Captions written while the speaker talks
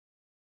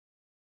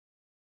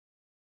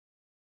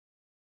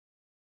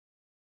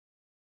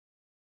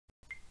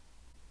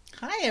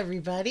Hi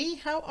everybody,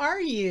 how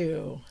are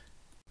you?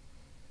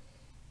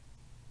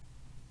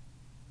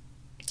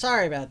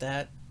 Sorry about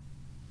that.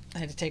 I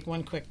had to take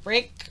one quick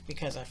break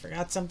because I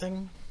forgot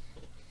something.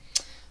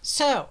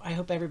 So, I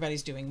hope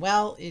everybody's doing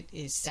well. It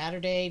is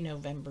Saturday,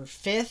 November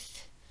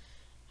 5th.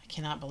 I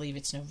cannot believe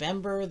it's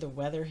November. The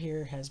weather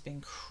here has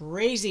been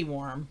crazy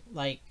warm,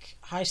 like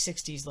high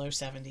 60s, low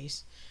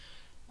 70s.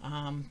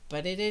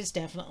 But it is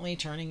definitely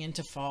turning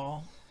into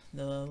fall.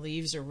 The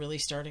leaves are really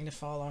starting to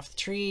fall off the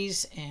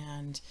trees,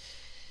 and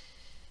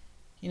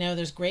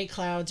those gray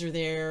clouds are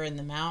there, and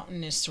the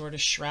mountain is sort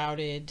of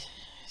shrouded.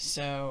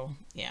 So,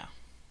 yeah,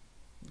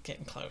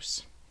 getting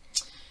close.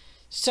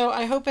 So,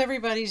 I hope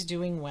everybody's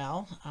doing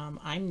well.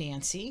 I'm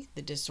Nancy,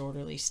 the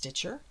Disorderly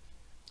Stitcher,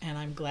 and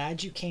I'm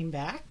glad you came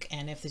back.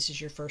 And if this is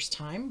your first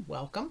time,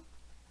 welcome.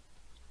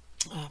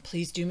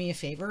 Please do me a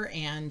favor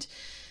and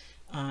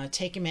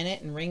take a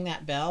minute and ring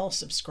that bell,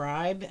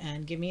 subscribe,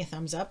 and give me a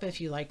thumbs up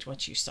if you liked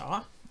what you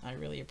saw. I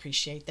really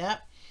appreciate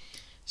that.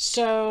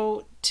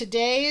 So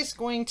today is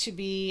going to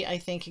be, I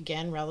think,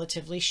 again,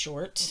 relatively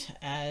short.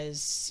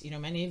 As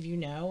many of you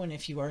know, and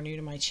if you are new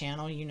to my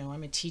channel,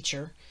 I'm a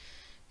teacher.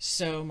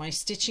 So my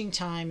stitching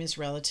time is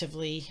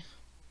relatively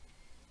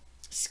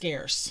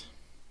scarce.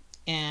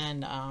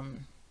 And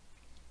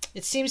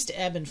it seems to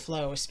ebb and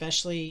flow,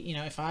 especially,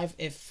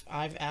 if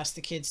I've asked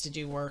the kids to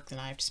do work, then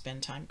I have to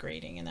spend time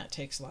grading, and that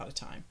takes a lot of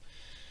time.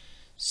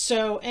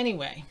 So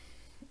anyway,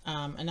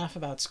 enough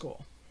about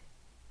school.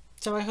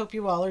 So I hope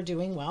you all are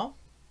doing well.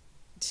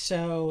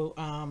 So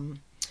I'm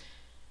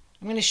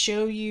going to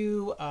show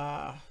you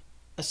a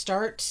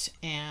start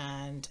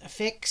and a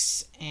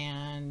fix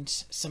and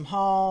some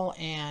haul,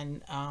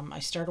 and I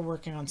started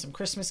working on some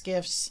Christmas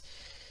gifts.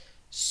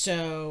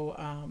 So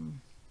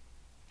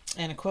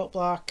and a quilt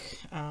block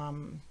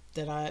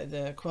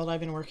the quilt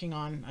I've been working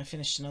on. I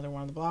finished another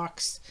one of the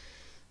blocks.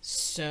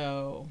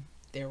 So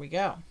there we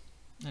go.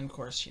 And of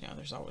course,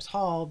 there's always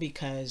haul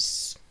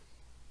because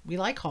we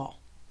like haul,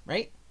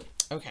 right?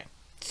 Okay.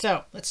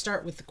 So let's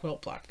start with the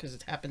quilt block because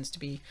it happens to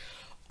be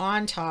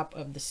on top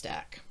of the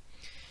stack.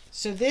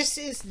 So this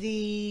is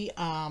the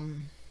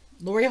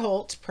Lori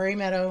Holt Prairie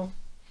Meadow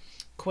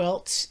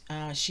quilt.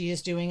 She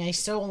is doing a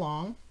sew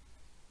along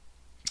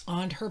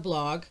on her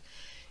blog.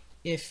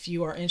 If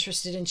you are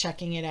interested in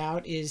checking it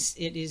out,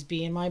 it is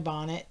Bee in My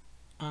Bonnet.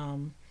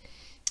 And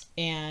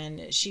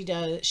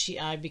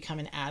I've become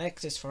an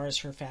addict as far as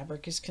her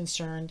fabric is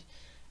concerned.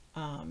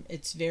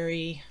 It's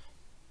very,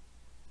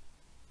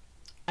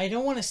 I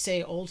don't want to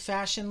say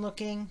old-fashioned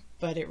looking,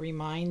 but it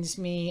reminds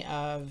me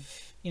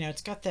of,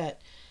 it's got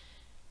that,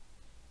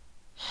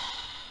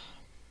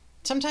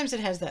 sometimes it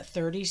has that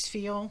 30s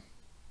feel.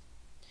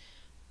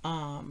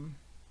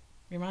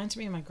 Reminds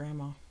me of my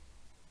grandma.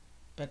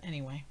 But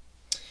anyway.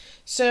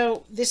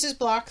 So this is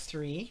block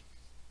 3.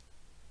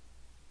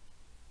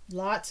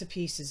 Lots of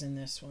pieces in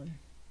this one.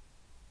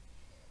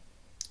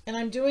 And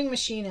I'm doing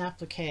machine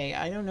applique.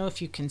 I don't know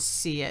if you can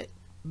see it,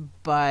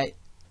 but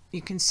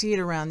you can see it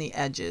around the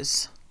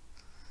edges.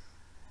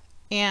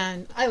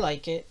 And I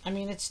like it. I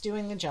mean, it's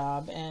doing the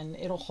job and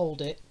it'll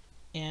hold it.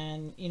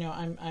 And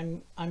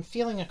I'm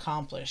feeling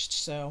accomplished,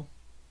 so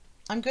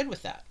I'm good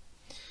with that.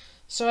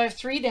 So I have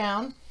 3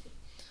 down,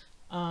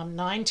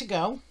 9 to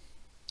go.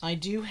 I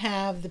do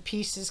have the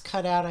pieces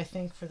cut out, I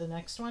think, for the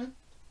next one.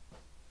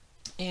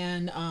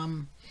 And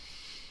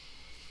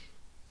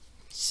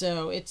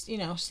so it's,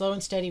 slow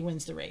and steady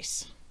wins the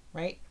race,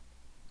 right?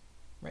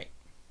 Right.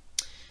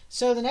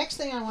 So the next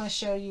thing I want to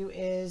show you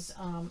is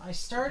I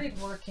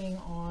started working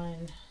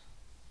on,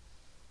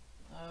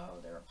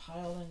 oh, they're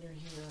piled under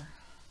here.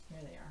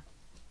 Here they are.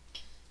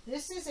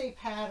 This is a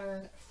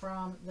pattern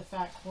from the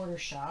Fat Quarter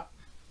Shop,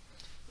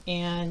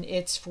 and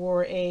it's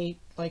for a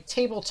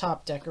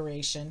tabletop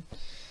decoration.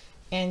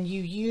 And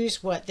you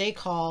use what they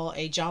call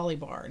a jolly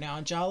bar. Now,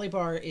 a jolly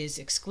bar is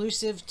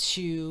exclusive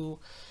to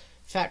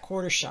Fat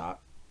Quarter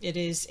Shop. It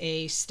is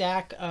a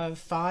stack of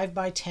 5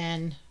 by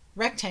 10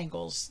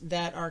 rectangles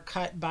that are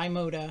cut by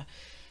Moda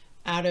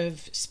out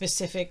of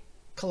specific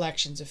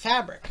collections of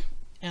fabric.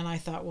 And I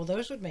thought, well,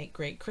 those would make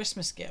great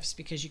Christmas gifts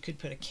because you could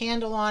put a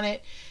candle on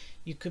it.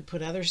 You could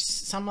put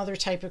some other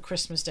type of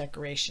Christmas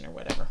decoration or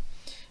whatever.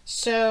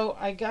 So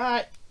I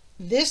got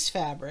this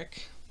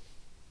fabric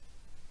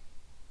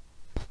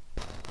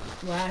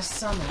last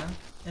summer,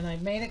 and I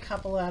made a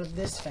couple out of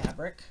this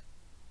fabric,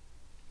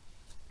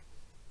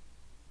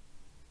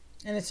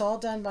 and it's all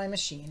done by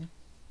machine.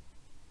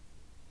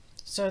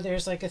 So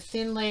there's like a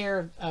thin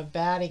layer of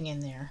batting in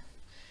there.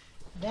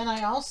 Then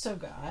I also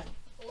got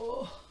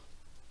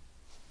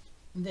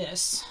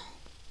this.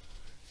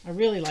 I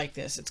really like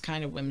this. It's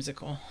kind of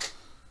whimsical.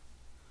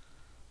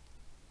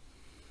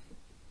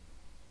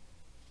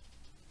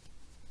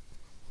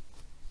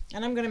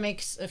 And I'm going to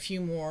make a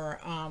few more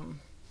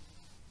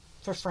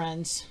for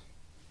friends,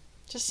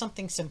 just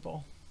something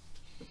simple.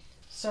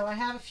 So I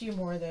have a few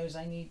more of those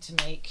I need to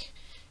make,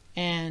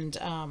 and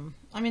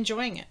I'm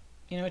enjoying it.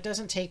 It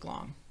doesn't take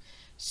long.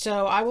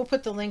 So I will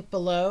put the link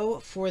below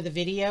for the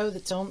video.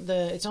 It's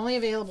only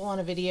available on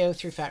a video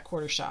through Fat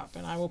Quarter Shop,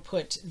 and I will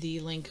put the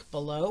link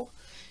below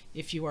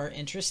if you are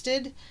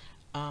interested.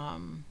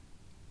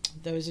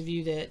 Those of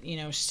you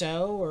that,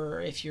 sew,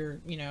 or if you're,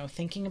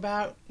 thinking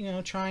about,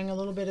 trying a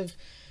little bit of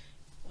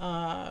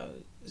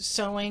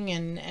sewing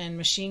and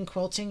machine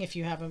quilting, if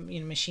you have a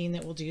machine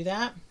that will do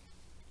that.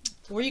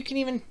 Or you can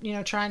even,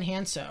 try and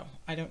hand sew.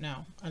 I don't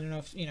know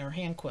if, or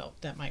hand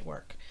quilt, that might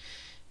work,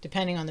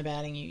 depending on the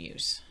batting you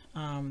use.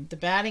 The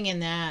batting in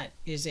that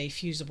is a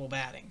fusible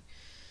batting.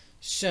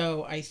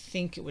 So I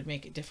think it would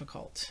make it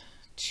difficult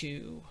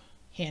to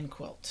hand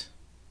quilt.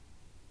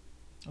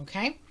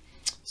 Okay,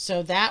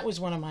 so that was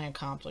one of my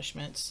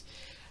accomplishments.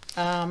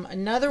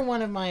 Another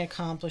one of my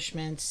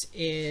accomplishments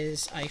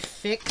is I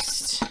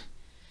fixed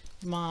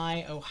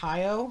my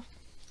Ohio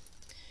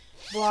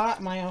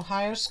block, my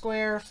Ohio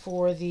square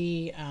for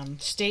the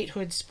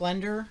Statehood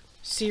Splendor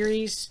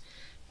series.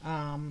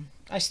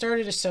 I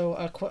started a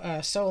sew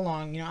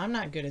along. I'm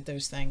not good at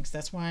those things.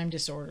 That's why I'm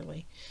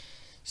disorderly.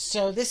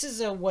 So this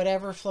is a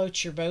whatever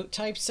floats your boat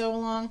type sew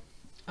along,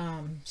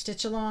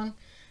 stitch along.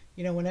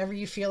 Whenever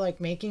you feel like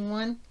making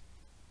one.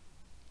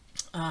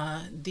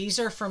 These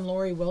are from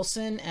Lori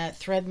Wilson at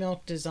Thread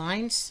Milk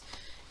Designs.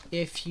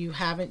 If you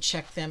haven't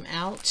checked them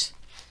out,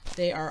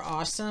 they are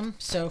awesome.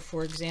 So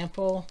for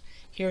example,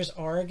 here's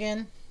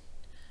Oregon.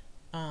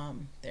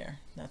 There,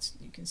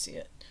 you can see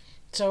it.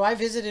 So I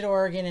visited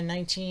Oregon in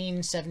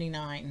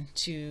 1979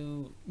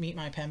 to meet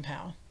my pen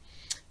pal.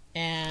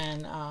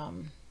 And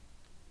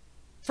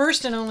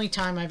first and only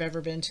time I've ever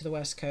been to the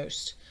West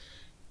Coast.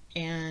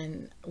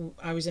 And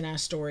I was in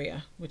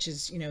Astoria, which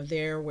is,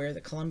 there where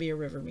the Columbia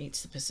River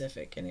meets the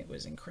Pacific. And it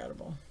was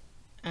incredible.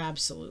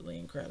 Absolutely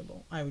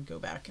incredible. I would go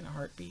back in a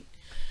heartbeat.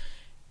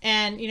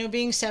 And,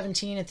 being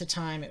 17 at the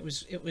time, it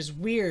was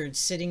weird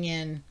sitting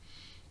in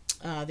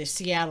the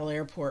Seattle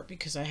airport,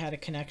 because I had a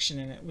connection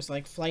and it was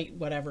like flight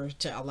whatever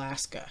to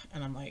Alaska,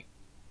 and I'm like,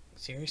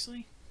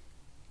 seriously?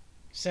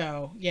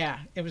 So yeah,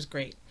 it was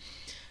great.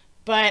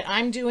 But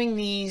I'm doing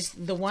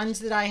the ones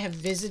that I have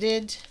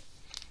visited,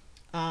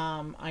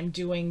 I'm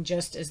doing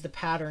just as the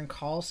pattern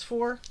calls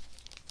for.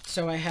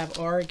 So I have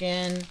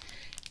Oregon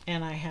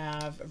and I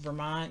have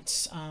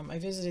Vermont. I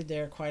visited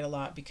there quite a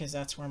lot because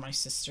that's where my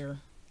sister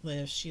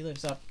lives. She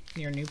lives up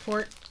near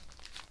Newport,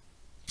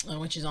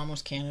 which is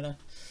almost Canada.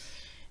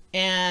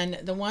 And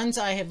the ones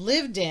I have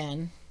lived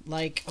in,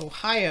 like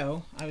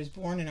Ohio, I was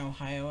born in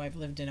Ohio, I've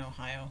lived in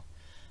Ohio.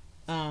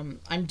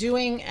 I'm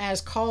doing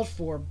as called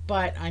for,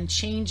 but I'm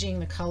changing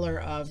the color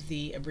of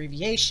the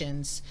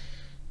abbreviations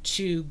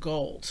to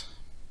gold.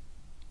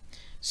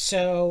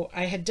 So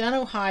I had done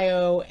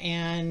Ohio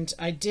and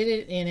I did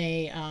it in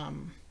a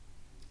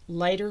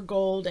lighter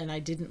gold, and I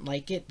didn't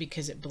like it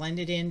because it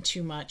blended in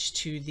too much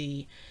to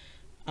the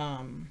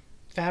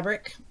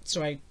fabric.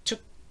 So I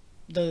took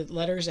the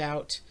letters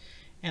out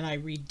and I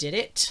redid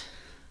it.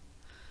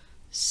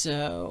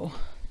 So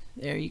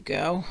there you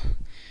go.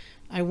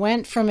 I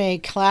went from a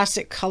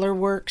classic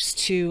Colorworks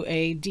to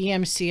a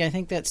DMC, I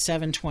think that's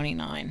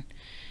 729.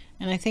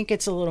 And I think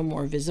it's a little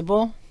more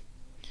visible.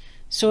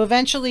 So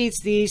eventually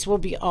these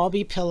will all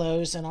be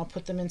pillows, and I'll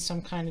put them in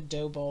some kind of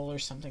dough bowl or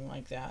something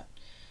like that.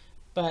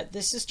 But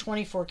this is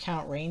 24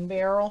 count rain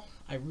barrel.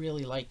 I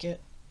really like it.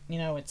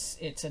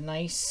 It's a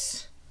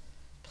nice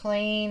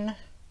plain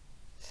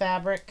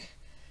fabric.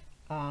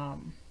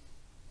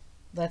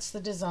 Lets the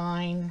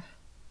design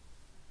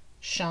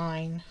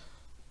shine,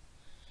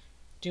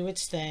 do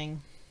its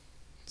thing.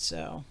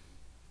 So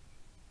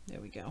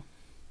there we go.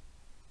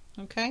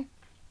 Okay.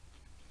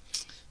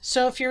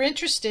 So if you're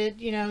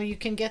interested, you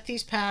can get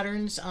these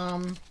patterns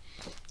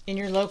in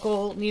your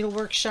local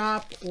needlework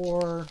shop,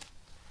 or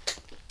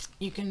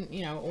you can,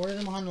 order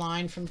them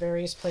online from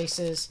various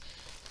places.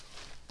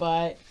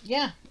 But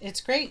yeah,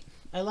 it's great.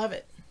 I love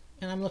it.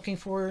 And I'm looking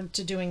forward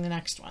to doing the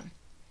next one.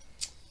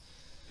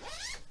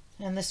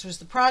 And this was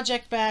the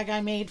project bag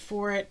I made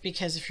for it,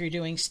 because if you're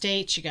doing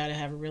states, you got to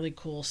have a really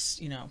cool,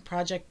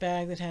 project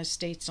bag that has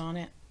states on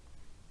it.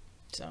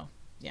 So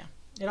yeah,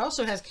 it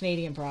also has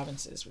Canadian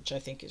provinces, which I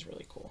think is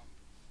really cool.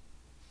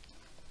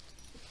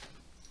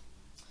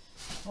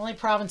 The only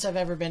province I've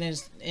ever been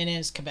in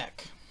is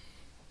Quebec.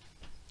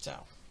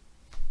 So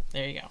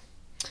there you go.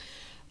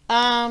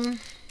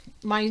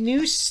 My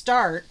new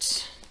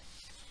start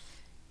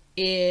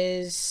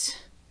is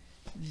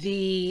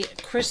the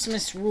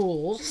Christmas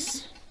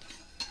Rules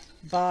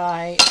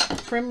by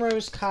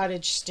Primrose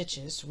Cottage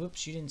Stitches.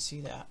 Whoops, you didn't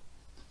see that.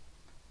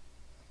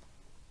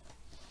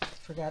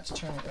 Forgot to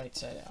turn it right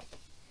side out.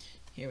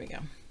 Here we go.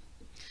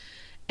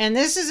 And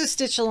this is a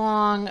stitch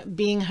along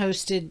being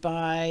hosted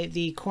by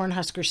the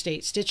Cornhusker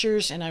State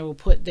Stitchers, and I will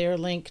put their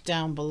link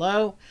down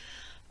below.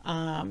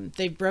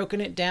 They've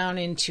broken it down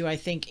into, I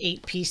think,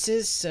 8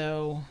 pieces.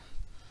 So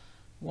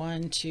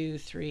 1, 2,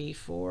 3,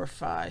 4,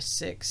 5,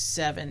 6,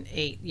 7,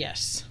 8.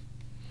 Yes.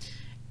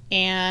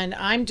 And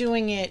I'm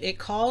doing it, it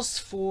calls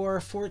for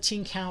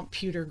 14 count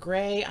pewter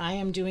gray. I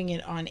am doing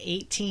it on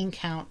 18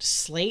 count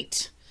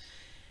slate.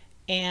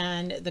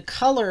 And the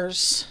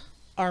colors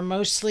are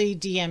mostly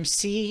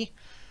DMC.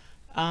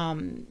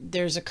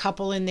 There's a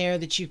couple in there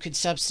that you could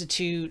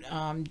substitute,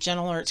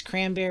 Gentle Arts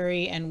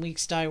Cranberry and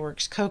Weeks Dye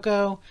Works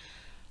Cocoa.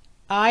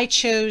 I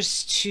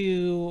chose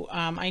to,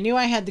 I knew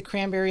I had the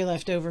cranberry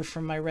left over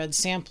from my red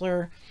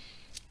sampler,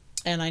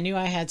 and I knew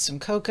I had some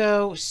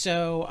cocoa,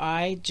 so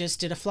I just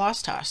did a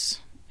floss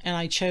toss. And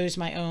I chose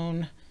my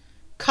own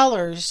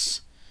colors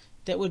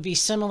that would be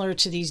similar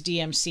to these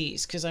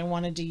DMCs because I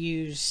wanted to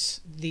use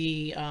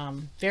the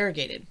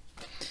variegated.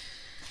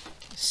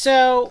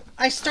 So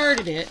I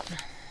started it,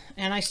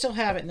 and I still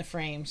have it in the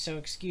frame, so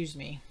excuse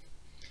me.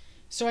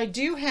 So I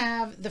do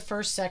have the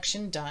first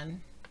section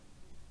done.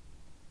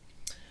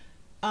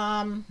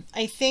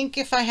 I think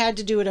if I had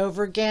to do it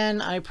over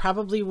again, I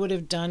probably would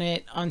have done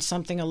it on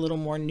something a little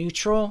more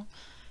neutral.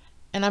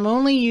 And I'm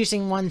only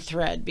using one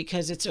thread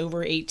because it's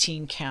over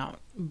 18 count,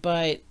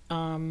 but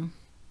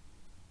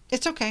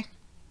it's okay.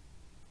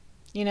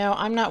 You know,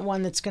 I'm not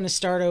one that's going to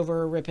start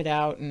over or rip it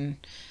out and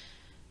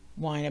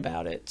whine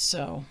about it.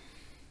 So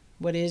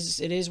it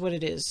is what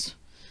it is.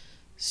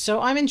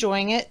 So I'm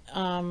enjoying it.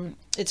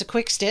 It's a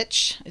quick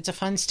stitch. It's a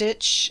fun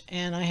stitch.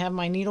 And I have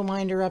my needle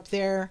minder up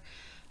there,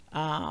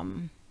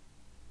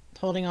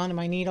 holding on to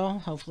my needle.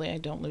 Hopefully I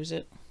don't lose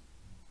it,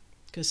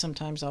 because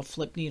sometimes I'll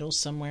flip needles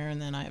somewhere and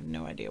then I have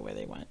no idea where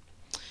they went.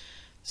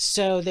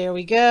 So there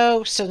we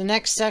go. So the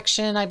next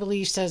section, I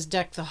believe, says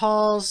Deck the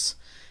Halls.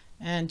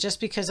 And just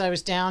because I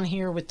was down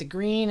here with the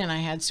green and I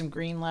had some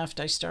green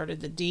left, I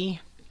started the D.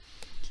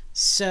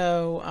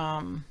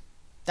 So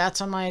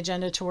that's on my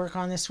agenda to work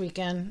on this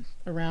weekend,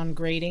 around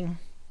grading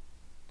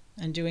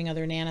and doing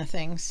other Nana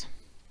things.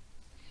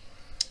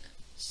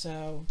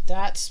 So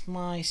that's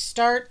my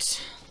start.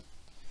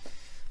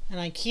 And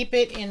I keep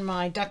it in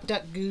my Dot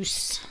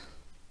Goose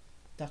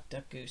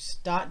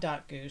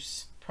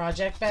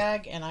project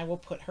bag, and I will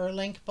put her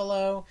link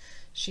below.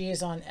 She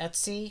is on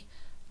Etsy.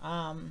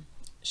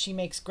 She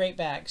makes great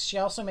bags. She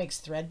also makes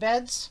thread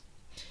beds.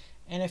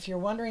 And if you're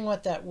wondering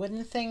what that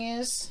wooden thing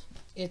is,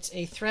 it's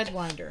a thread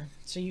winder.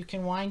 So you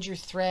can wind your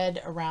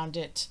thread around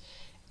it,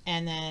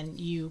 and then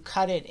you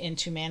cut it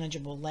into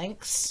manageable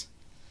lengths.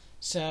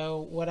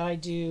 So what I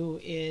do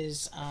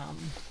is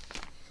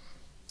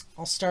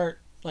I'll start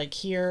like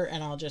here,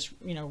 and I'll just,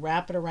 you know,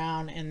 wrap it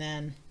around and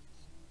then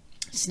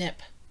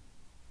snip.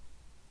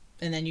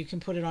 And then you can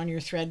put it on your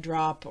thread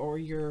drop or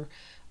your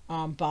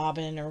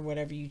bobbin or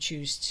whatever you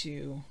choose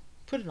to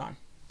put it on.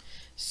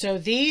 So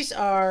these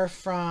are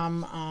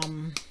from,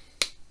 I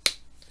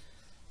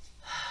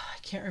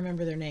can't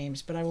remember their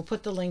names, but I will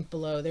put the link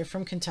below. They're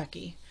from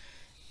Kentucky,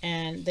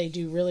 and they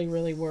do really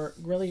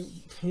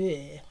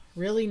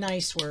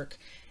nice work,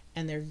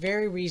 and they're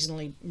very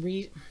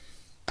reasonably,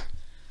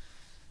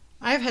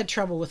 I've had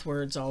trouble with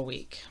words all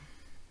week.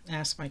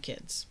 Ask my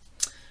kids.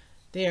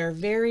 They are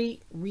very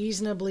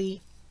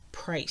reasonably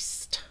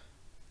priced.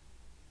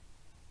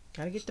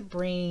 Got to get the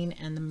brain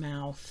and the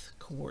mouth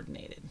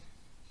coordinated.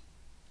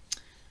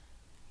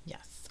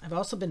 Yes, I've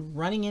also been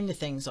running into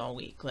things all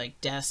week,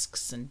 like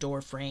desks and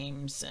door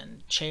frames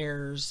and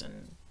chairs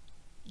and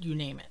you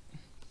name it.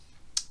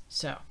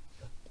 So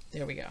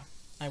there we go.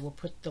 I will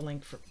put the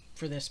link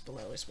for this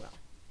below as well.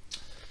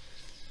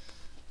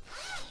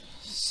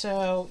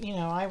 So, you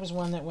know, I was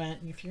one that went,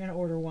 if you're going to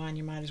order one,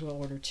 you might as well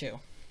order two,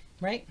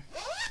 right?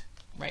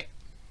 Right.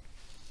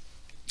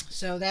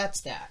 So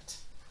that's that.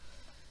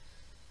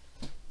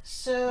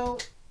 So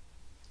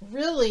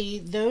really,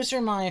 those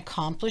are my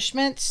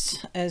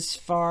accomplishments as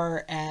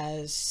far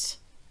as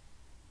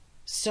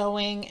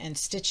sewing and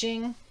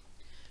stitching.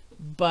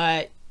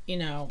 But, you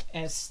know,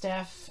 as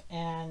Steph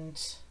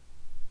and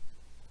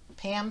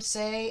Pam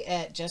say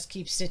at Just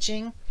Keep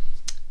Stitching,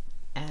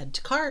 add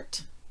to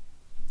cart.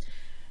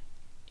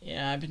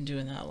 Yeah, I've been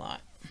doing that a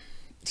lot.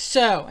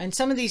 So, and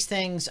some of these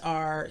things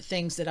are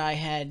things that I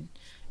had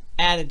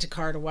added to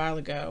cart a while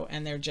ago,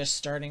 and they're just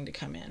starting to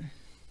come in.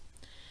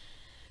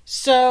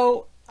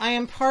 So I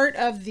am part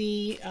of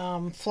the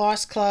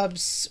Floss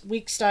Clubs,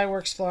 Weeks Dye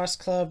Works Floss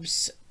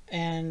Clubs,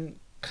 and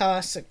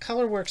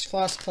Colorworks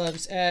Floss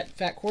Clubs at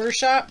Fat Quarter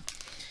Shop.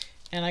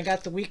 And I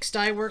got the Weeks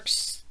Dye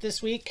Works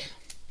this week,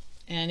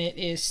 and it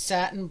is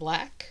satin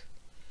black.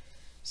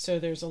 So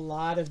there's a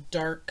lot of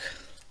dark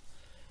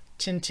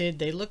tinted.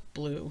 They look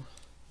blue.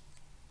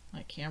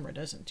 My camera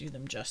doesn't do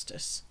them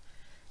justice.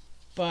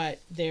 But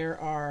there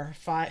are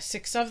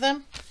 6 of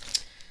them.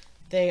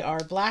 They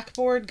are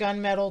blackboard,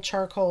 gunmetal,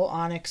 charcoal,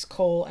 onyx,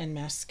 coal, and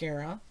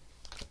mascara.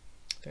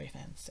 Very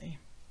fancy.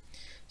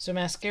 So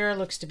mascara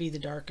looks to be the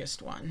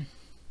darkest one.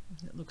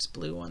 It looks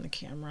blue on the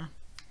camera.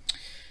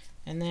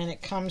 And then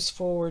it comes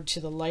forward to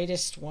the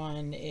lightest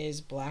one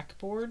is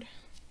blackboard.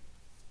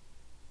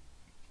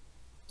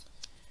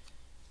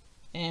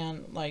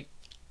 And like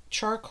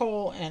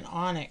charcoal and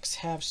onyx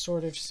have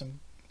sort of some,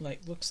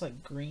 like, looks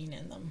like green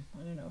in them.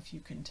 I don't know if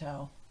you can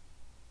tell.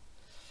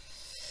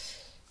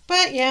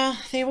 But yeah,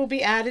 they will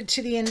be added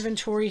to the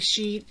inventory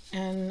sheet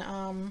and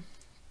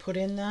put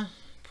in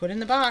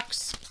the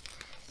box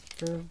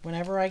for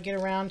whenever I get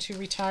around to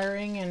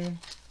retiring and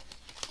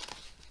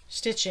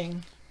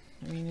stitching.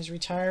 I mean, is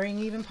retiring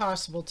even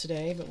possible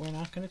today? But we're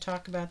not going to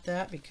talk about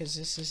that because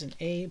this is an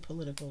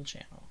apolitical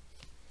channel.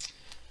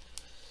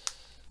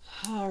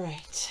 All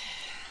right.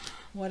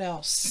 What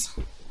else?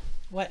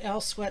 What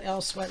else? What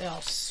else? What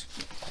else?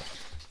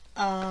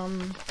 I'll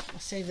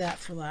save that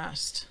for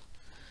last.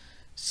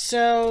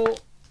 So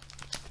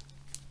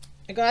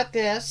I got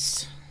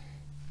this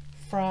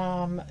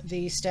from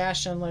the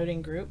Stash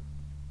Unloading group,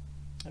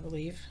 I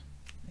believe,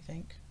 I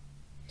think.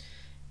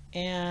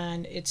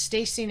 And it's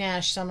Stacy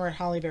Nash, Summer at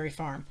Hollyberry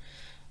Farm.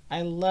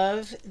 I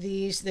love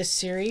this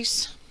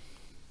series.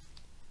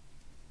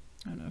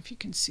 I don't know if you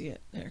can see it.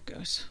 There it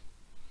goes.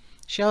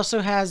 She also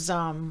has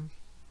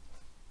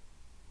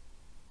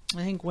I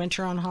think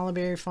Winter on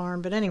Hollyberry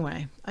Farm, but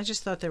anyway, I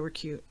just thought they were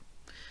cute.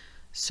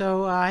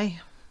 So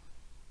I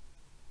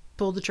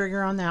pulled the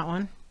trigger on that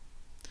one.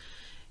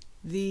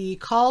 The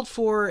called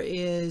for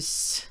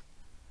is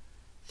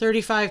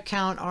 35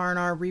 count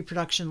R&R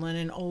reproduction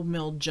linen old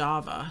mill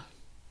Java.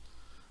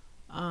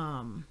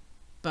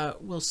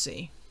 But we'll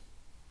see.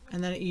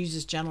 And then it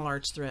uses Gentle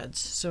Arts threads.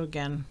 So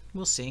again,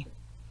 we'll see.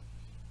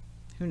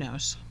 Who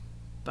knows?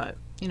 But,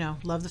 you know,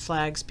 love the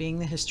flags, being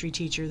the history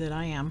teacher that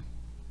I am.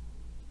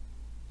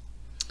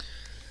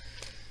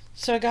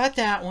 So I got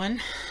that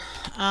one.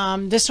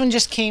 This one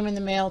just came in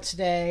the mail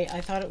today.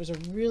 I thought it was a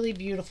really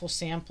beautiful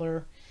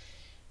sampler.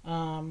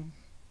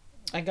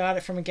 I got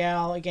it from a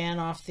gal, again,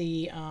 off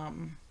the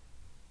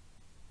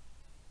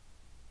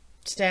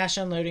Stash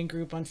Unloading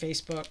group on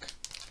Facebook.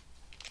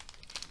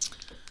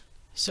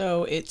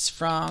 So it's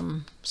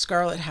from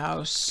Scarlet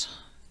House,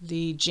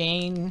 the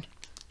Jane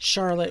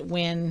Charlotte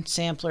Wynn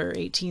sampler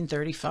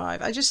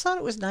 1835. I just thought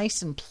it was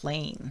nice and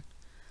plain.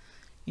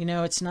 You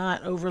know, it's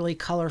not overly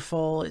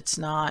colorful. It's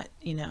not,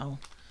 you know,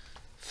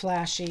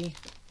 flashy.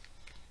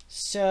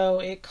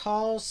 So it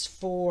calls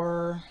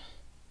for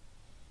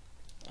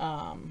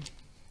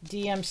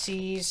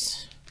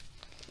DMCs,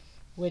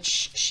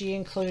 which she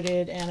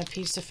included, and a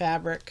piece of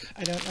fabric.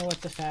 I don't know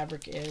what the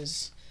fabric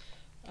is.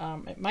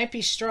 It might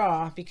be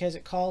straw because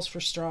it calls for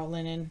straw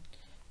linen.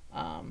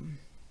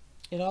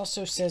 It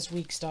also says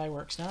Weeks Dye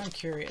Works. Now I'm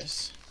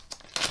curious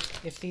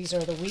if these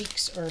are the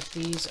Weeks or if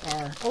these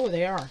are... Oh,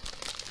 they are.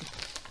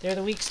 They're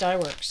the Weeks Dye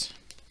Works.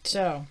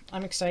 So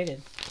I'm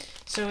excited.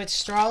 So it's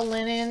straw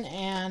linen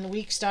and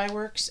Weeks Dye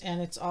Works,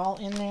 and it's all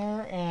in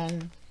there.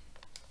 And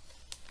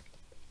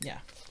yeah,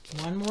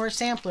 one more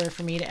sampler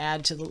for me to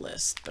add to the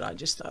list. But I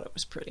just thought it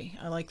was pretty.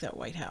 I like that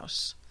White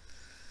House.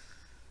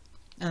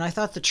 And I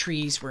thought the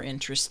trees were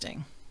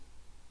interesting.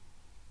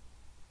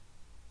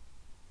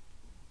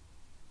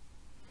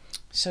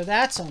 So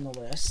that's on the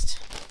list.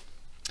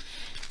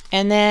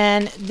 And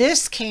then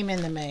this came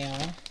in the mail.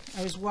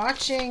 I was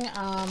watching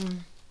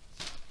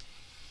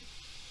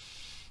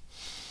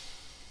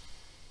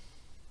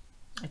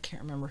I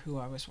can't remember who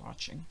I was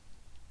watching.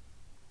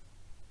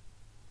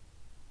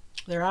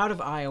 They're out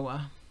of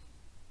Iowa.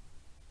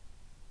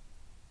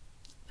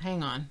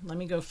 Hang on, let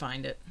me go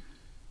find it.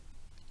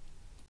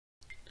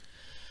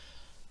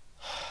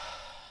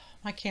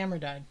 My camera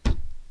died.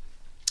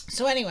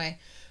 So anyway,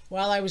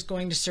 while I was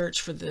going to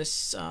search for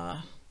this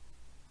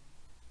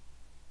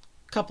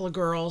couple of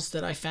girls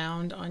that I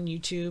found on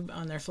YouTube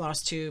on their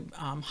Flosstube,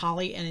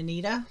 Holly and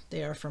Anita,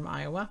 they are from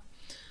Iowa.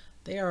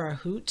 They are a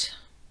hoot.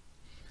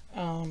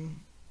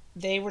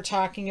 They were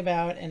talking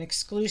about an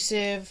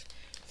exclusive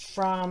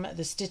from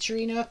the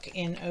Stitchery Nook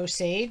in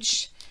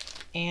Osage,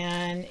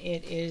 and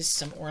it is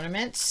some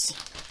ornaments.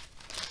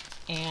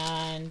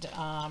 And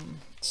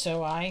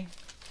so I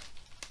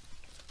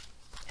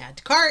add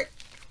to cart,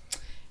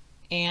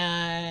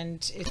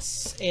 and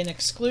it's an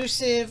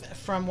exclusive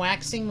from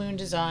Waxing Moon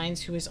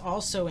Designs, who is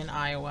also in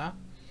Iowa.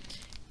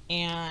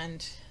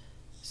 And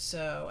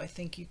so I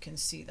think you can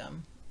see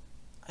them.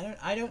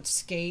 I don't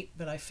skate,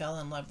 but I fell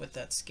in love with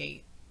that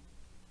skate.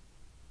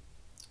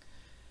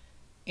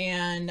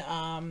 And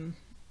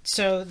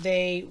so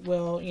they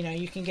will, you know,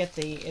 you can get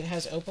it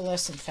has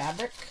opalescent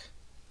fabric.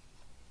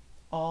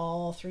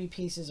 All 3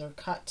 pieces are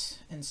cut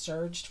and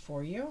serged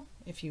for you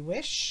if you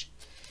wish.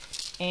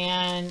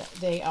 And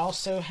they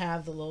also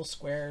have the little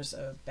squares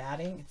of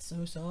batting. It's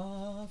so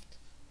soft.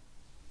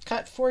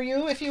 Cut for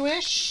you if you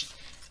wish.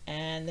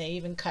 And they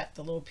even cut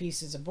the little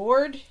pieces of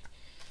board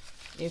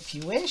if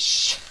you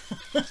wish.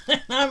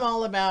 I'm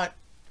all about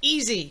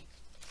easy,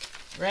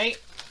 right?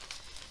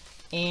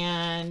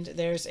 And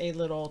there's a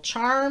little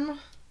charm.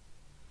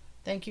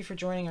 Thank you for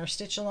joining our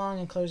stitch along.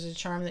 Encloses a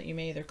charm that you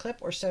may either clip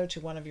or sew to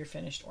one of your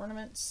finished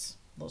ornaments.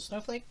 Little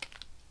snowflake.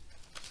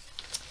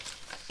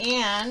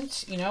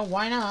 And, you know,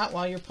 why not?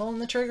 While you're pulling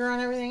the trigger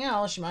on everything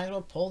else, you might as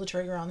well pull the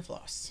trigger on the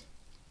floss.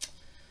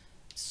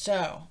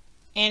 So,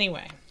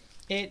 anyway,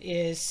 it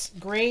is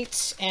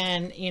great.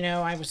 And, you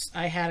know,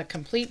 I had a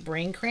complete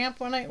brain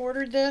cramp when I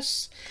ordered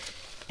this.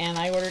 And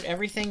I ordered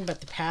everything but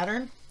the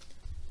pattern.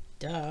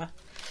 Duh.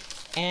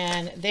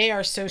 And they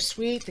are so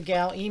sweet. The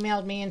gal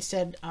emailed me and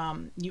said,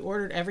 you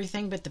ordered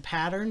everything but the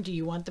pattern. Do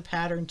you want the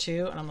pattern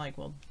too? And I'm like,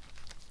 well,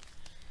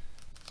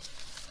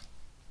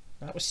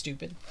 that was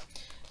stupid.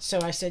 So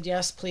I said,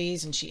 yes,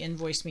 please. And she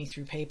invoiced me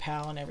through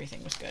PayPal and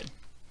everything was good.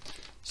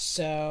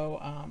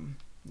 So,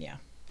 yeah,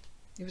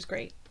 it was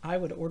great. I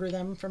would order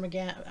them from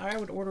again. I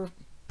would order,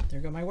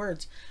 there go my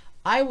words.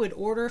 I would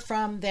order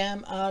from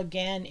them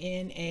again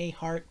in a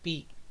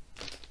heartbeat.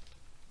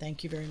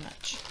 Thank you very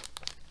much.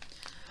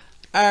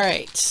 All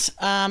right.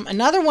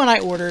 Another one I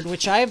ordered,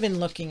 which I've been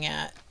looking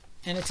at,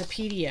 and it's a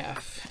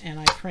PDF, and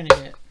I printed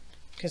it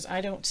because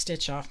I don't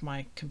stitch off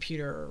my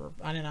computer,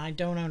 and I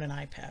don't own an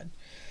iPad.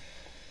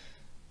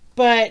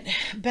 But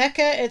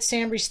Becca at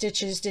Sambry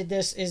Stitches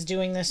is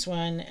doing this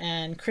one,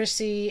 and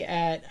Chrissy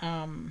at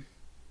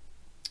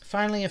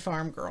Finally a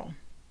Farm Girl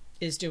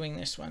is doing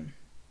this one.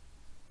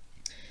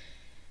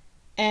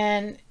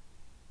 And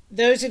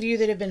those of you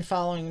that have been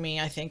following me,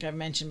 I think I've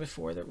mentioned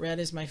before that red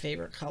is my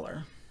favorite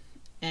color.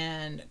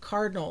 And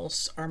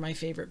cardinals are my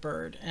favorite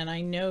bird. And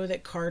I know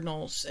that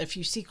cardinals, if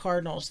you see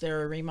cardinals,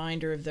 they're a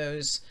reminder of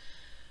those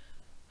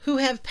who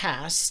have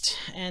passed,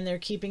 and they're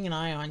keeping an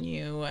eye on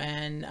you.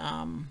 And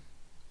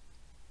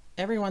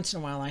every once in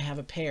a while I have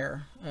a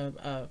pair,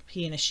 a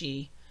he and a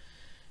she,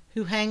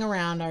 who hang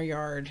around our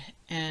yard.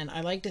 And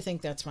I like to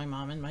think that's my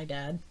mom and my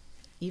dad,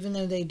 even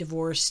though they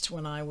divorced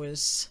when I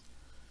was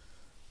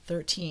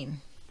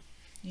 13.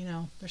 You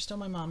know, they're still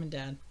my mom and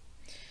dad.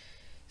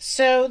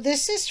 So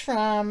this is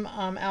from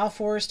Al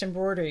Forest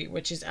Embroidery,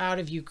 which is out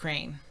of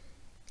Ukraine.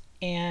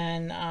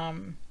 And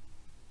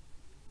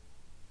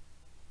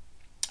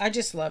I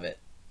just love it.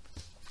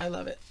 I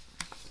love it.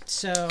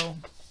 So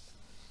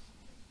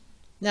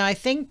now I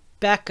think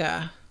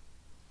Becca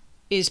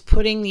is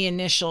putting the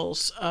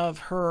initials of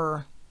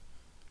her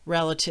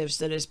relatives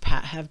that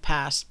have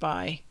passed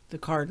by the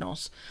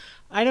cardinals.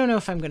 I don't know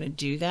if I'm going to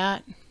do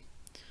that,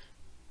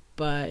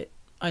 but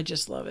I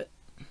just love it.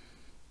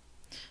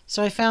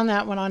 So I found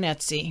that one on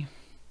Etsy.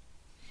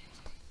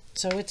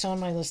 So it's on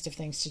my list of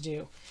things to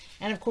do.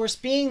 And of course,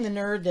 being the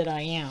nerd that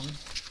I am,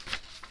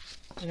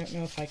 I don't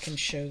know if I can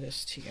show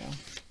this to you.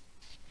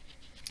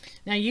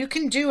 Now you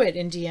can do it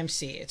in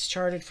DMC. It's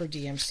charted for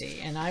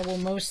DMC, and I will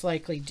most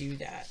likely do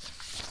that.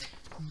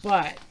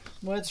 But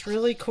what's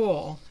really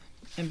cool,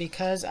 and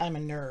because I'm a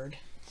nerd,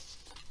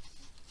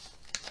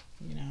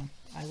 you know,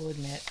 I will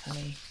admit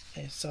I'm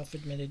a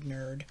self-admitted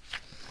nerd.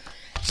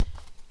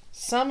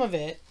 Some of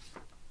it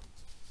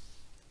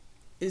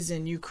is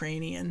in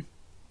Ukrainian.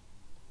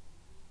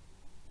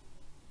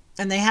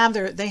 And they have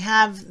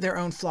their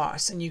own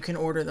floss, and you can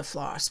order the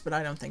floss, but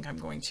I don't think I'm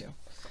going to.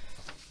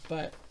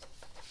 But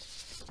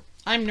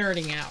I'm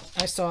nerding out.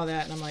 I saw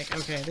that and I'm like,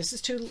 okay, this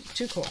is too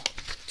cool.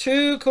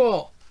 Too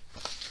cool.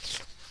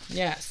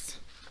 Yes.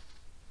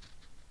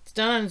 It's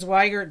done on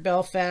Zweigart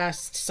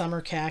Belfast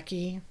Summer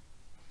Khaki.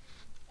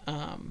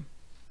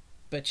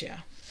 But yeah,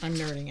 I'm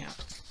nerding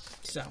out.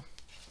 So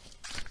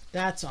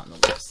that's on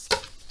the list.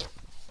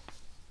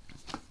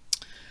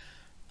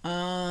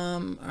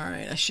 All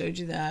right, I showed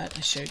you that.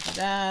 I showed you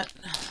that.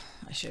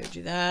 I showed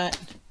you that.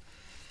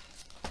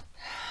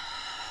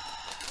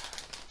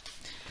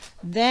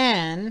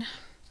 Then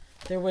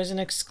there was an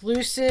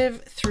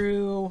exclusive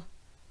through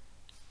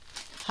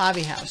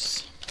Hobby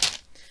House.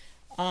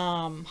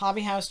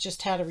 Hobby House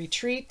just had a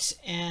retreat,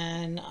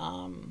 and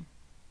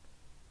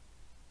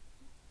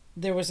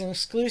there was an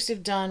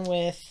exclusive done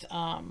with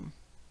Hands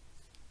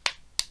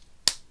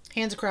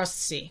Across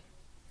the Sea.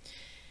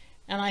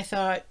 And I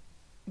thought,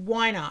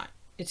 why not?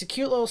 It's a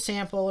cute little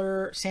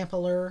sampler.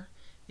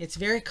 It's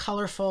very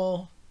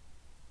colorful.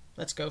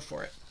 Let's go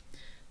for it.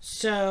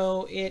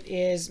 So it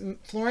is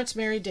Florence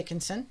Mary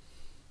Dickinson.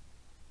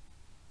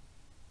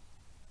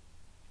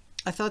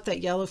 I thought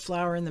that yellow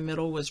flower in the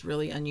middle was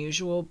really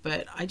unusual,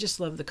 but I just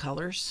love the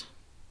colors.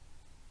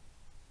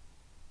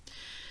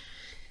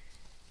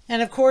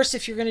 And of course,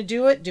 if you're going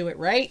to do it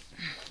right.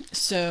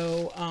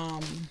 So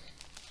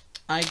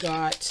I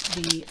got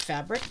the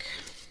fabric,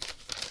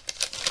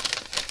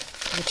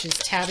 which is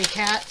Tabby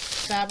Cat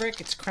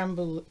fabric. It's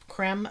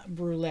creme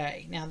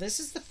brulee. Now, this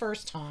is the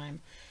first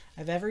time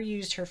I've ever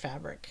used her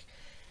fabric,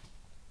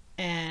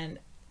 and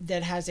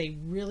that has a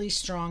really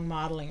strong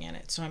modeling in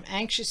it. So I'm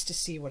anxious to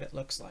see what it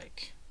looks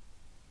like.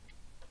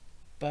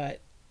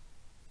 But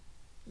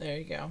there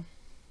you go.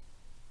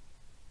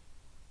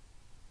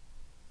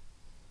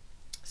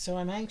 So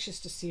I'm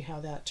anxious to see how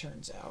that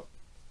turns out.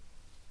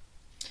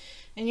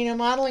 And you know,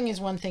 modeling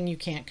is one thing you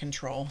can't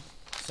control.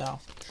 So,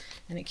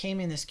 and it came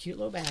in this cute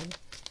little bag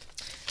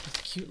with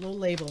a cute little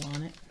label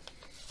on it.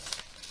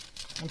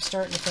 I'm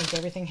starting to think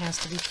everything has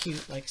to be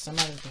cute like some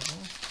other people.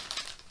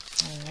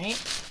 All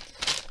right.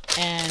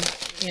 And,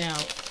 you know,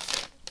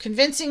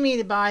 convincing me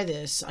to buy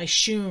this, I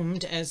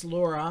shoomed as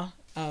Laura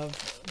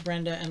of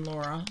Brenda and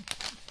Laura,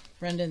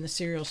 Brenda and the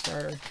Cereal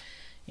Starter.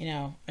 You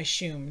know, I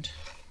shoomed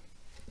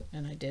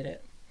and I did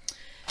it.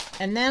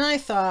 And then I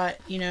thought,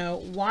 you know,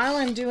 while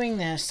I'm doing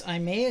this, I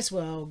may as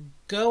well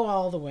go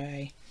all the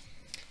way.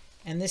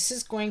 And this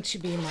is going to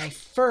be my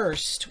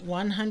first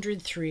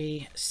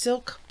 103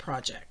 silk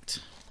project.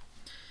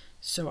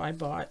 So I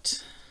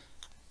bought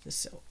the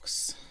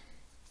silks.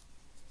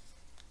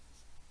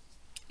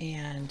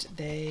 And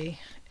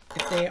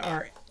if they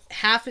are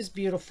half as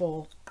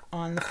beautiful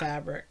on the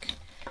fabric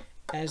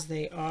as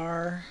they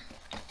are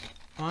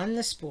on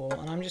the spool,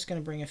 and I'm just going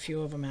to bring a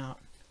few of them out.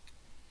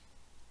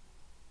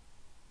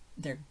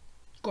 They're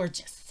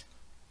gorgeous.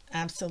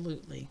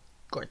 Absolutely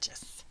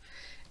gorgeous.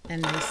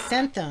 And they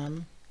sent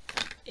them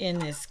in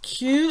this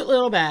cute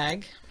little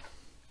bag.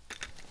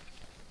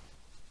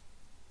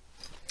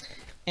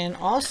 And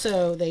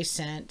also they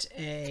sent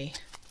a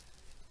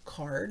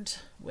card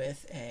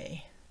with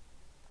a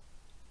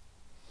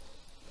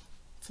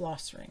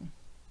floss ring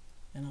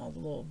and all the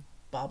little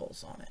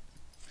baubles on it.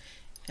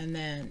 And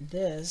then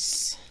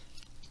this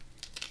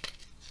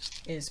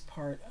is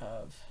part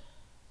of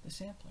the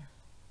sampler.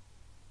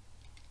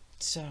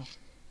 So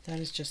that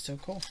is just so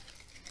cool.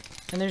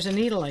 And there's a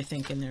needle, I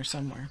think, in there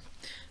somewhere.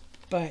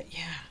 But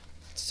yeah,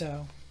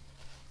 so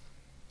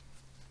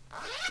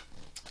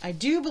I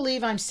do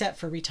believe I'm set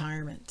for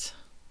retirement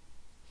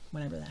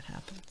whenever that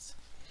happens.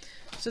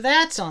 So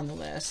that's on the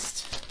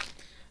list.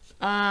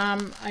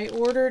 I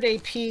ordered a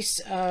piece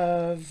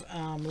of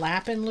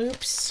Lappin'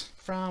 Loops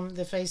from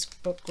the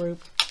Facebook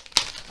group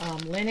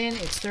Linen.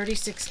 It's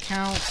 36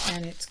 count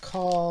and it's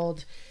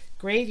called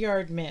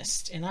Graveyard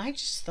Mist. And I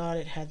just thought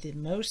it had the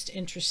most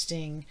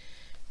interesting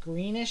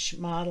greenish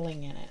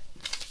modeling in it.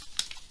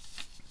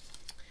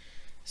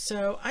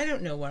 So I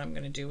don't know what I'm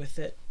going to do with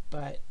it,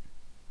 but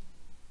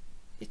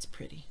it's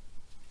pretty.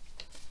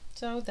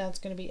 So that's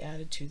going to be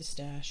added to the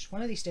stash.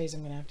 One of these days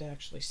I'm going to have to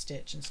actually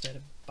stitch instead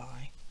of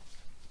buy.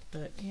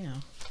 But, you know,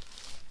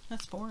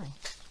 that's boring.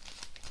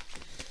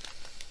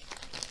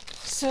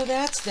 So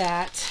that's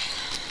that.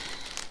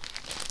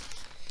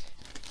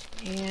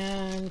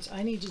 And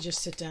I need to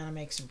just sit down and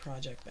make some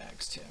project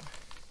bags too.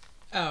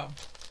 Oh,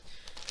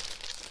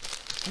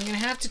 I'm going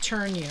to have to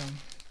turn you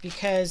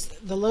because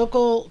the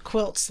local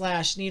quilt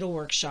 / needle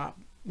workshop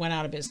went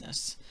out of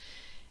business.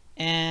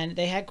 And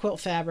they had quilt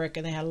fabric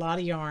and they had a lot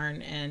of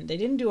yarn, and they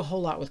didn't do a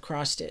whole lot with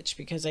cross stitch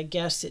because I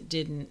guess it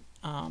didn't,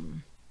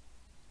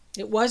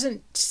 it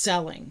wasn't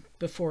selling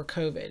before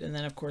COVID. And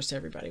then of course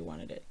everybody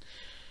wanted it.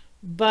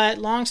 But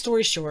long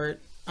story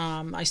short,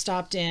 I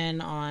stopped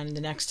in on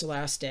the next to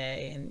last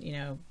day and, you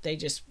know, they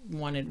just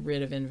wanted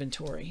rid of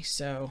inventory.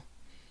 So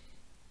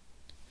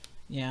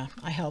yeah,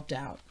 I helped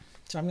out.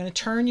 So I'm going to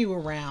turn you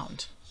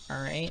around.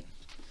 All right.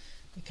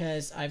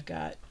 Because I've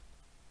got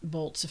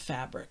bolts of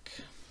fabric.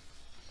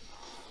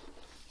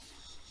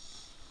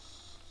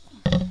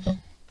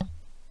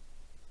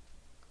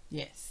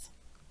 Yes.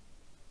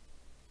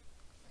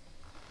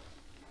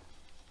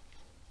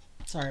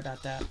 Sorry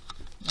about that.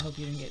 I hope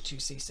you didn't get too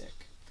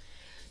seasick.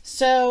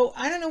 So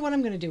I don't know what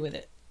I'm going to do with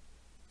it.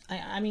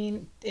 I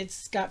mean,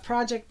 it's got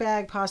project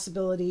bag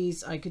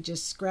possibilities. I could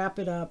just scrap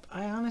it up.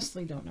 I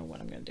honestly don't know what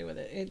I'm going to do with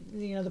it.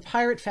 You know, the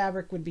pirate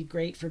fabric would be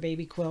great for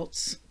baby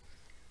quilts.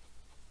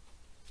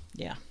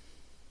 Yeah.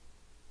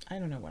 I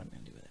don't know what I'm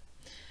going to do with it.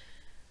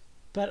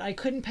 But I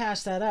couldn't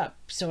pass that up.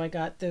 So I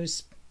got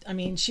those. I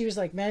mean, she was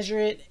like, measure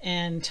it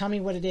and tell me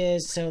what it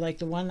is. So like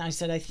the one I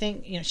said, I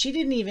think, you know, she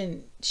didn't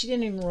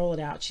even roll it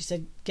out. She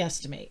said,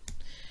 guesstimate.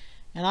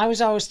 And I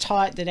was always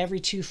taught that every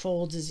 2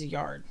 folds is a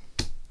yard.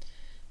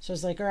 So I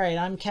was like, all right,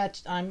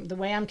 the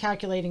way I'm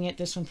calculating it,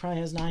 this one probably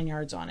has 9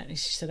 yards on it. And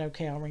she said,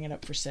 okay, I'll ring it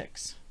up for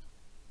 6.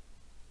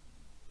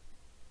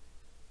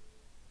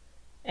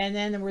 And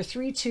then there were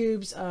 3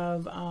 tubes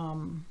of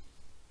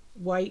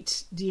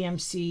white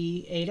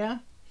DMC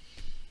Ada.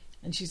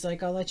 And she's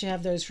like, I'll let you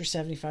have those for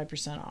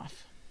 75%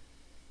 off.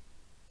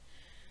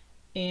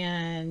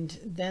 And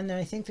then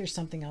I think there's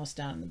something else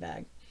down in the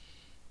bag.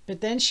 But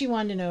then she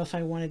wanted to know if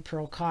I wanted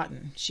pearl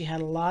cotton. She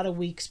had a lot of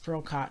Weeks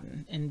pearl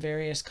cotton in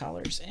various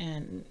colors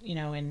and, you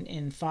know,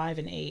 in 5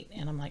 and 8.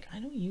 And I'm like, I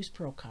don't use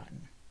pearl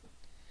cotton.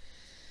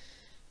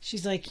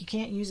 She's like, you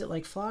can't use it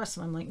like floss.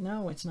 And I'm like,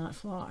 no, it's not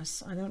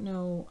floss. I don't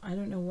know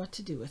what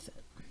to do with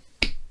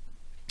it.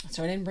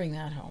 So I didn't bring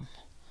that home.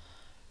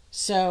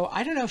 So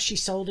I don't know if she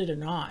sold it or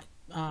not.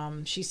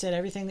 She said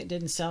everything that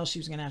didn't sell, she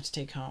was going to have to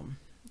take home.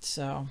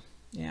 So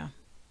yeah,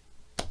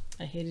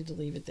 I hated to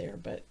leave it there,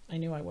 but I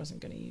knew I wasn't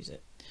going to use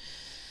it.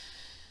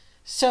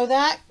 So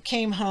that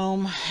came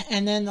home.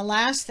 And then the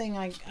last thing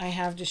I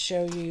have to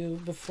show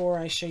you before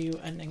I show you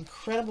an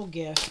incredible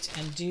gift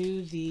and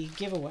do the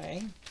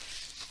giveaway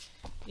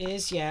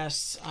is,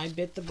 yes, I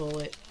bit the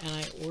bullet and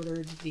I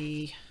ordered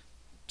the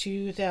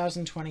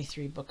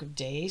 2023 Book of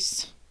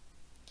Days.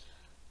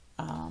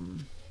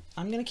 I'm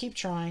going to keep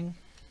trying.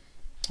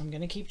 I'm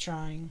going to keep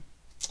trying.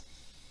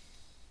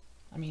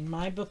 I mean,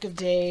 my Book of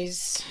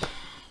Days,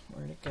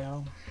 where'd it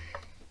go?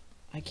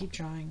 I keep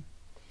trying.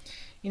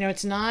 You know,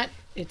 it's not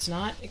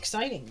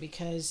exciting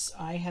because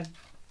I have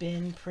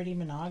been pretty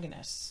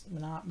monogamous.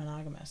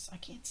 I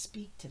can't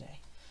speak today.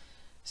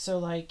 So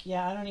like,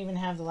 yeah, I don't even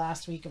have the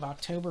last week of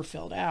October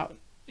filled out.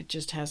 It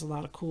just has a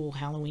lot of cool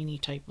Halloween-y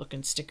type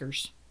looking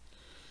stickers.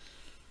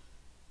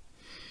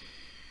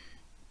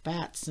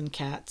 Bats and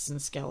cats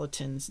and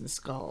skeletons and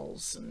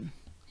skulls and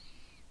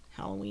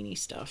Halloween-y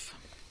stuff.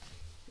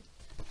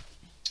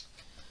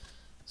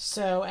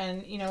 So,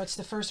 and you know, it's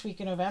the first week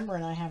of November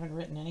and I haven't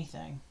written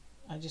anything.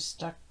 I just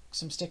stuck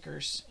some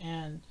stickers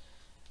and,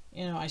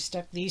 you know, I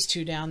stuck these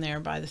 2 down there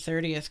by the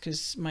 30th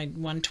because my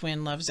one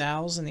twin loves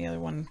owls and the other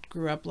one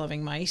grew up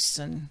loving mice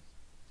and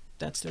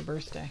that's their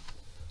birthday.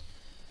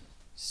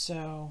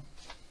 So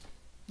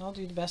I'll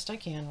do the best I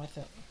can with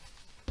it.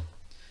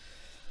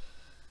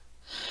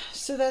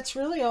 So that's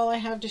really all I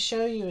have to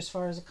show you as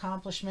far as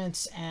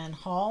accomplishments and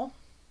haul.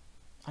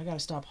 I gotta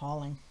stop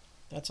hauling.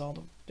 That's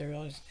all there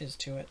really is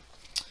to it.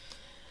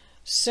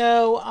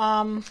 So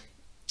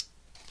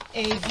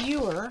a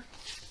viewer,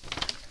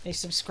 a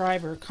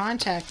subscriber,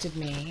 contacted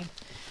me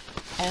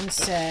and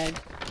said,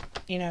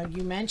 you know,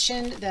 you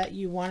mentioned that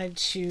you wanted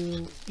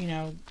to, you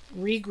know,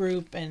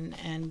 regroup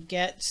and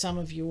get some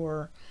of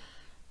your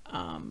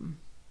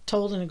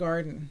told in a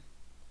garden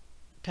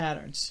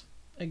patterns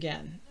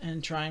again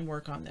and try and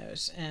work on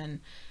those,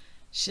 and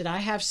should I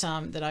have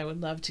some that I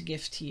would love to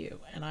gift to you.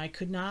 And I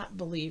could not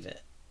believe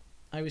it.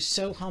 I was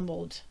so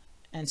humbled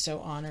and so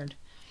honored.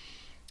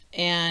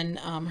 And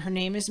her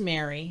name is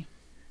Mary,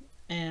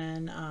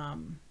 and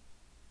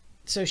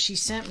so she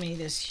sent me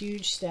this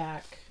huge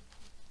stack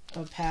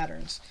of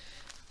patterns.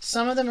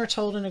 Some of them are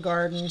told in a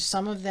garden,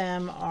 some of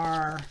them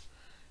are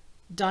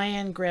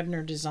Diane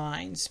Grebner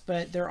designs,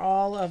 but they're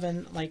all of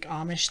an like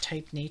Amish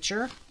type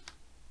nature.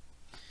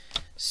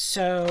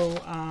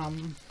 So I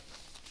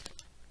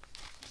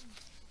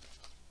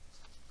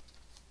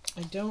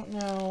don't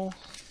know,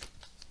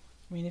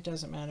 I mean, it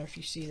doesn't matter if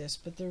you see this,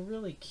 but they're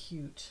really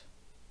cute.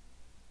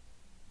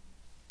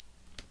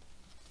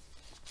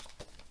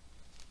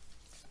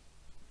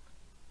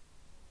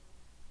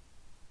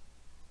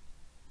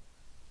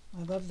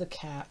 I love the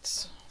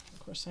cats. Of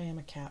course, I am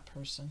a cat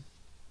person.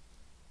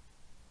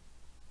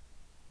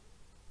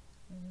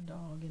 There's a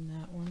dog in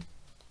that one.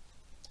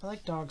 I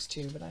like dogs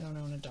too, but I don't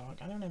own a dog.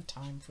 I don't have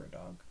time for a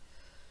dog.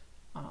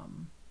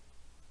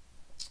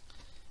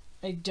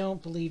 I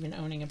don't believe in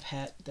owning a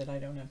pet that I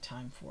don't have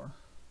time for.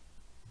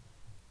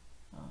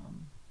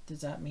 Does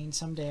that mean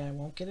someday I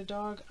won't get a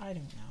dog? I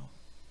don't know.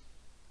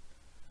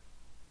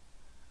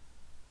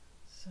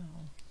 So,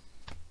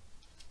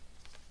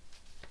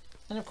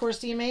 and of course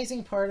the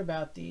amazing part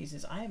about these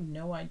is I have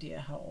no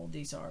idea how old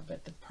these are,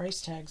 but the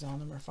price tags on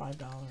them are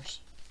 $5.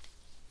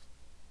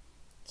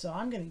 So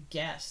I'm going to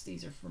guess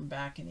these are from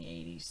back in the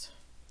 80s,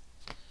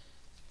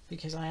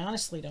 because I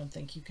honestly don't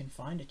think you can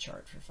find a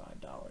chart for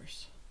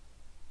 $5.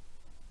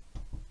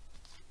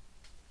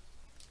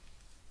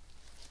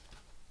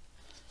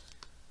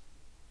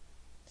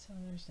 So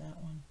there's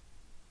that one.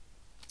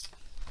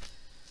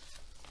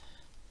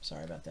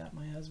 Sorry about that.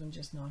 My husband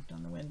just knocked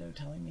on the window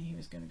telling me he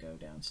was going to go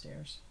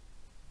downstairs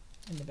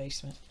in the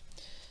basement.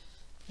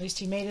 At least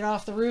he made it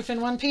off the roof in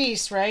one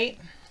piece, right?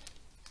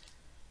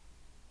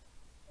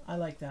 I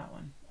like that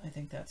one. I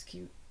think that's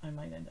cute. I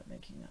might end up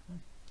making that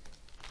one.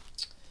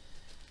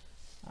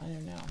 I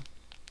don't know.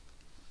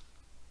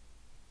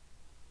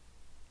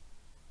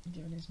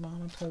 Giving his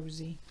mom a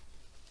posy.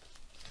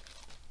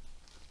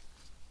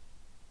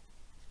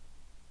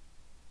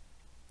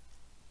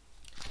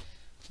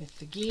 With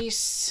the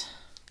geese.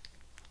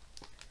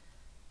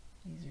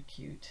 These are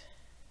cute.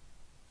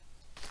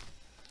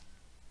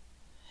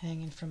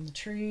 Hanging from the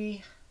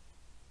tree.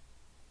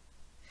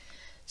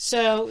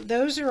 So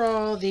those are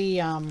all the,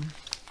 what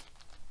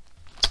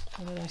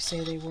did I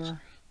say they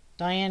were?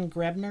 Diane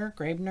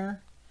Grebner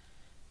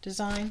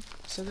design.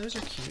 So those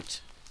are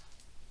cute.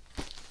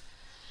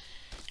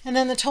 And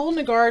then the told in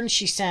the garden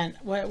she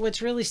sent,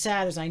 what's really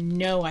sad is I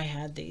know I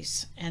had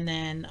these and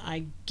then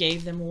I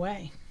gave them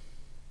away.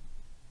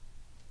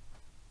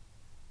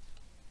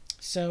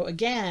 So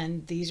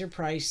again, these are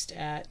priced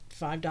at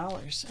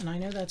 $5, and I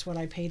know that's what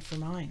I paid for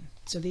mine.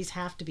 So these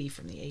have to be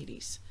from the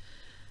 80s.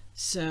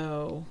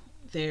 So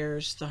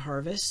there's the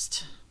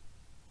harvest,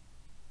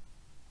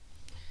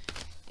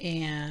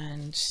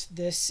 and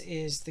this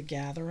is the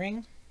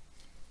gathering.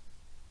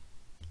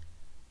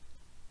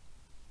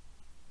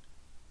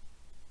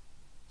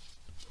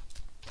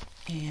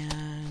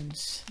 And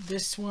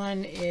this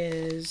one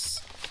is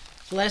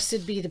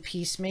Blessed Be the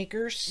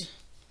Peacemakers.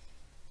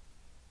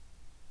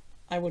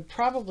 I would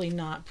probably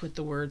not put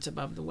the words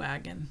above the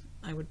wagon.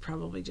 I would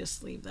probably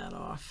just leave that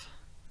off.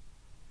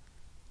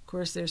 Of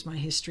course, there's my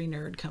history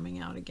nerd coming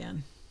out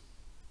again.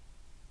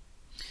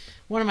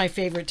 One of my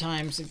favorite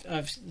times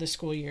of the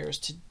school year is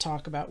to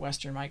talk about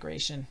Western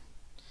migration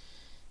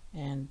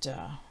and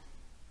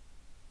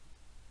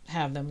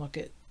have them look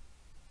at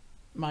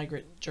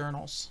migrant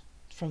journals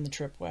from the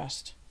trip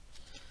west.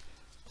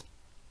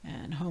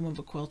 And Home of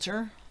a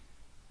Quilter.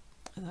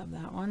 I love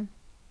that one.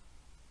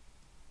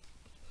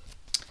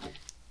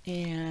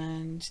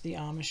 And the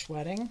Amish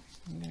wedding.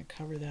 I'm going to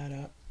cover that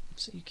up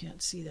so you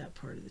can't see that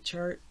part of the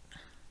chart.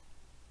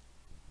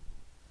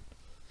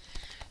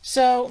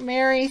 So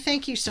Mary,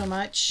 thank you so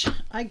much.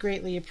 I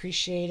greatly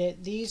appreciate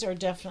it. These are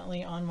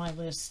definitely on my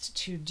list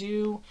to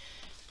do.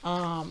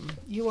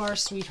 You are a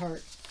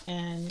sweetheart,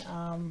 and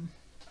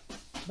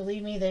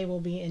believe me, they will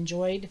be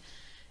enjoyed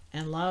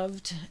and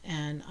loved,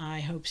 and I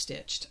hope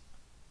stitched.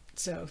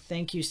 So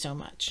thank you so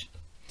much.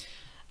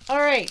 All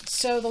right,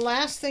 so the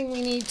last thing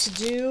we need to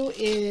do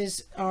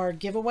is our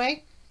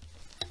giveaway.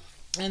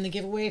 And the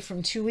giveaway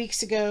from 2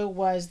 weeks ago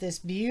was this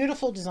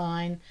beautiful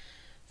design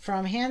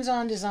from Hands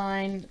On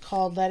Design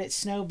called Let It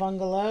Snow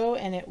Bungalow,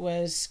 and it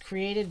was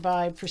created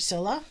by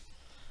Priscilla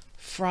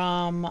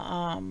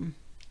from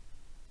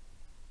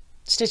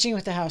Stitching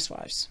with the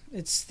Housewives.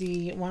 It's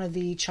the one of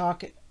the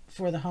chalk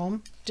for the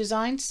home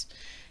designs,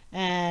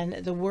 and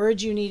the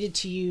word you needed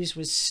to use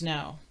was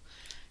snow.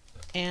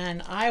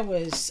 And I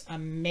was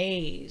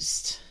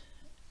amazed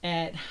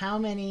at how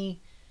many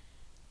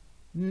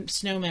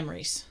snow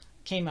memories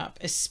came up,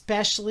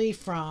 especially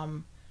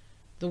from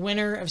the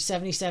winter of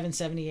 77,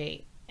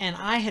 78. And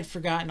I had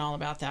forgotten all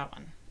about that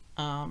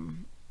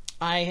one.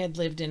 I had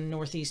lived in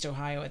Northeast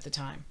Ohio at the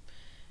time.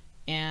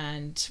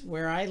 And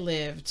where I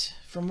lived,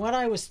 from what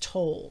I was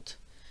told,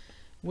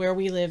 where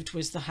we lived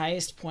was the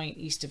highest point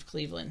east of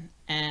Cleveland.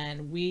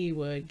 And we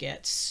would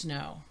get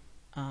snow.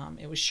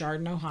 It was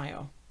Chardon,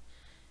 Ohio.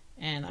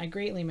 And I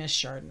greatly miss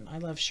Chardon. I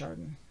love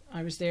Chardon.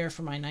 I was there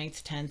for my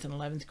 9th, 10th, and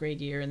 11th grade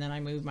year, and then I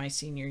moved my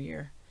senior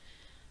year.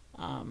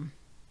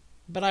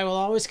 But I will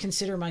always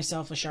consider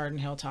myself a Chardon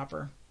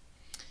Hilltopper.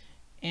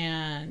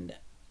 And,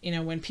 you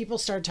know, when people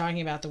started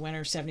talking about the winter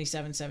of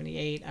 77,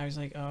 78, I was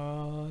like,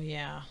 oh,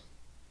 yeah.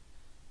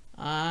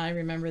 I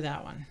remember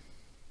that one.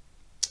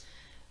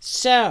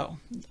 So,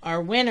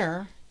 our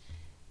winner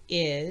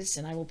is,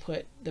 and I will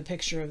put the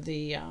picture of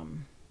the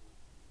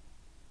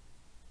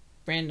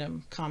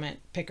random comment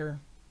picker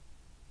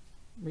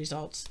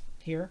results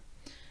here,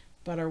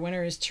 but our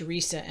winner is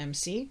Teresa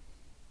MC.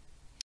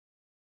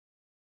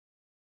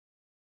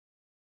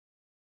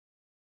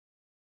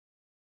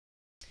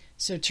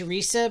 So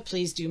Teresa,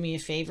 please do me a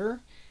favor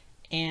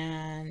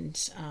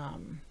and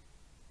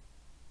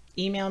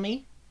email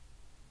me.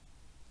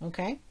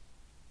 Okay.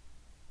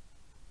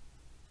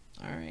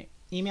 All right.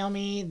 Email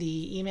me.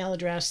 The email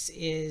address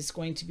is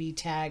going to be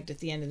tagged at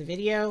the end of the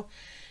video,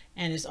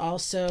 and is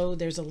also,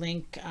 there's a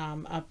link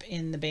up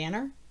in the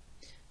banner.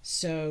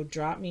 So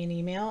drop me an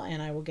email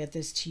and I will get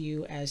this to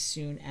you as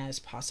soon as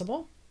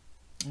possible.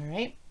 All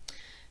right.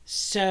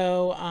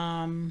 So,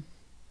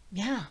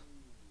 yeah.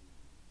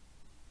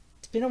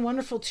 It's been a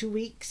wonderful 2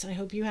 weeks. I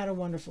hope you had a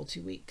wonderful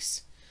 2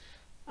 weeks.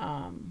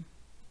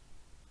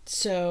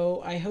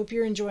 So I hope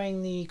you're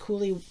enjoying the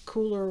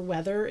cooler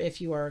weather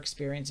if you are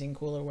experiencing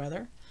cooler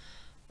weather.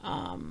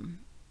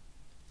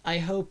 I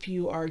hope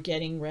you are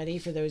getting ready,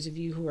 for those of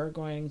you who are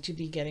going to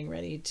be getting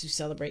ready to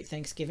celebrate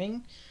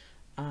Thanksgiving.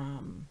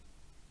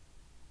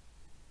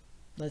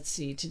 Let's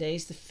see,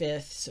 today's the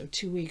 5th, so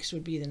 2 weeks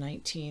would be the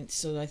 19th.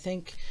 So I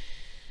think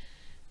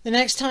the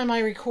next time I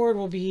record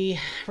will be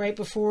right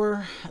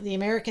before the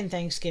American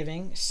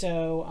Thanksgiving.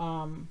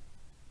 So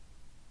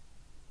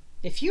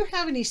if you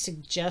have any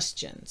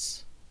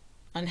suggestions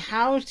on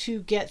how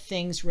to get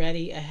things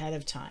ready ahead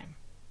of time,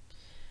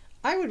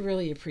 I would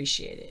really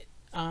appreciate it.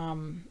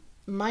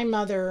 My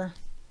mother,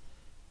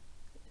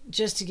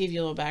 just to give you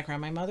a little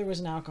background, my mother was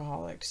an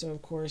alcoholic. So,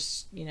 of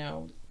course, you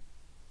know,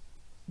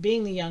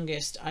 being the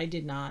youngest, I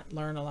did not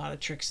learn a lot of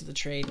tricks of the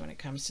trade when it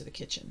comes to the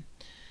kitchen.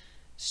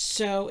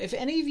 So if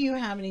any of you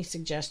have any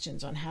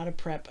suggestions on how to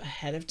prep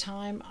ahead of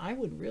time, I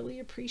would really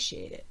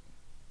appreciate it.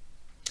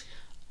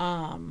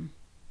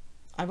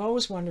 I've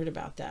always wondered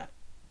about that.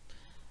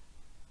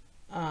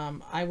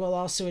 I will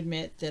also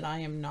admit that I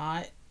am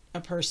not a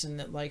person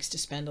that likes to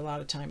spend a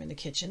lot of time in the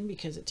kitchen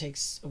because it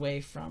takes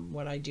away from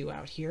what I do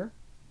out here.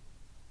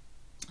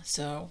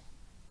 So,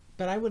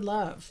 but I would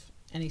love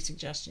any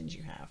suggestions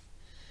you have.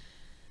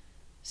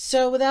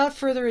 So without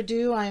further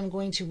ado, I am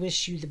going to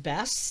wish you the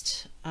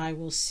best. I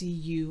will see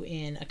you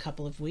in a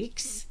couple of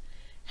weeks.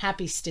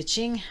 Happy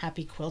stitching,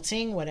 happy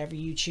quilting, whatever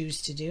you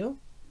choose to do.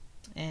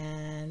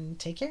 And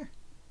take care.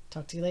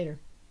 Talk to you later.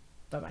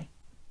 Bye-bye.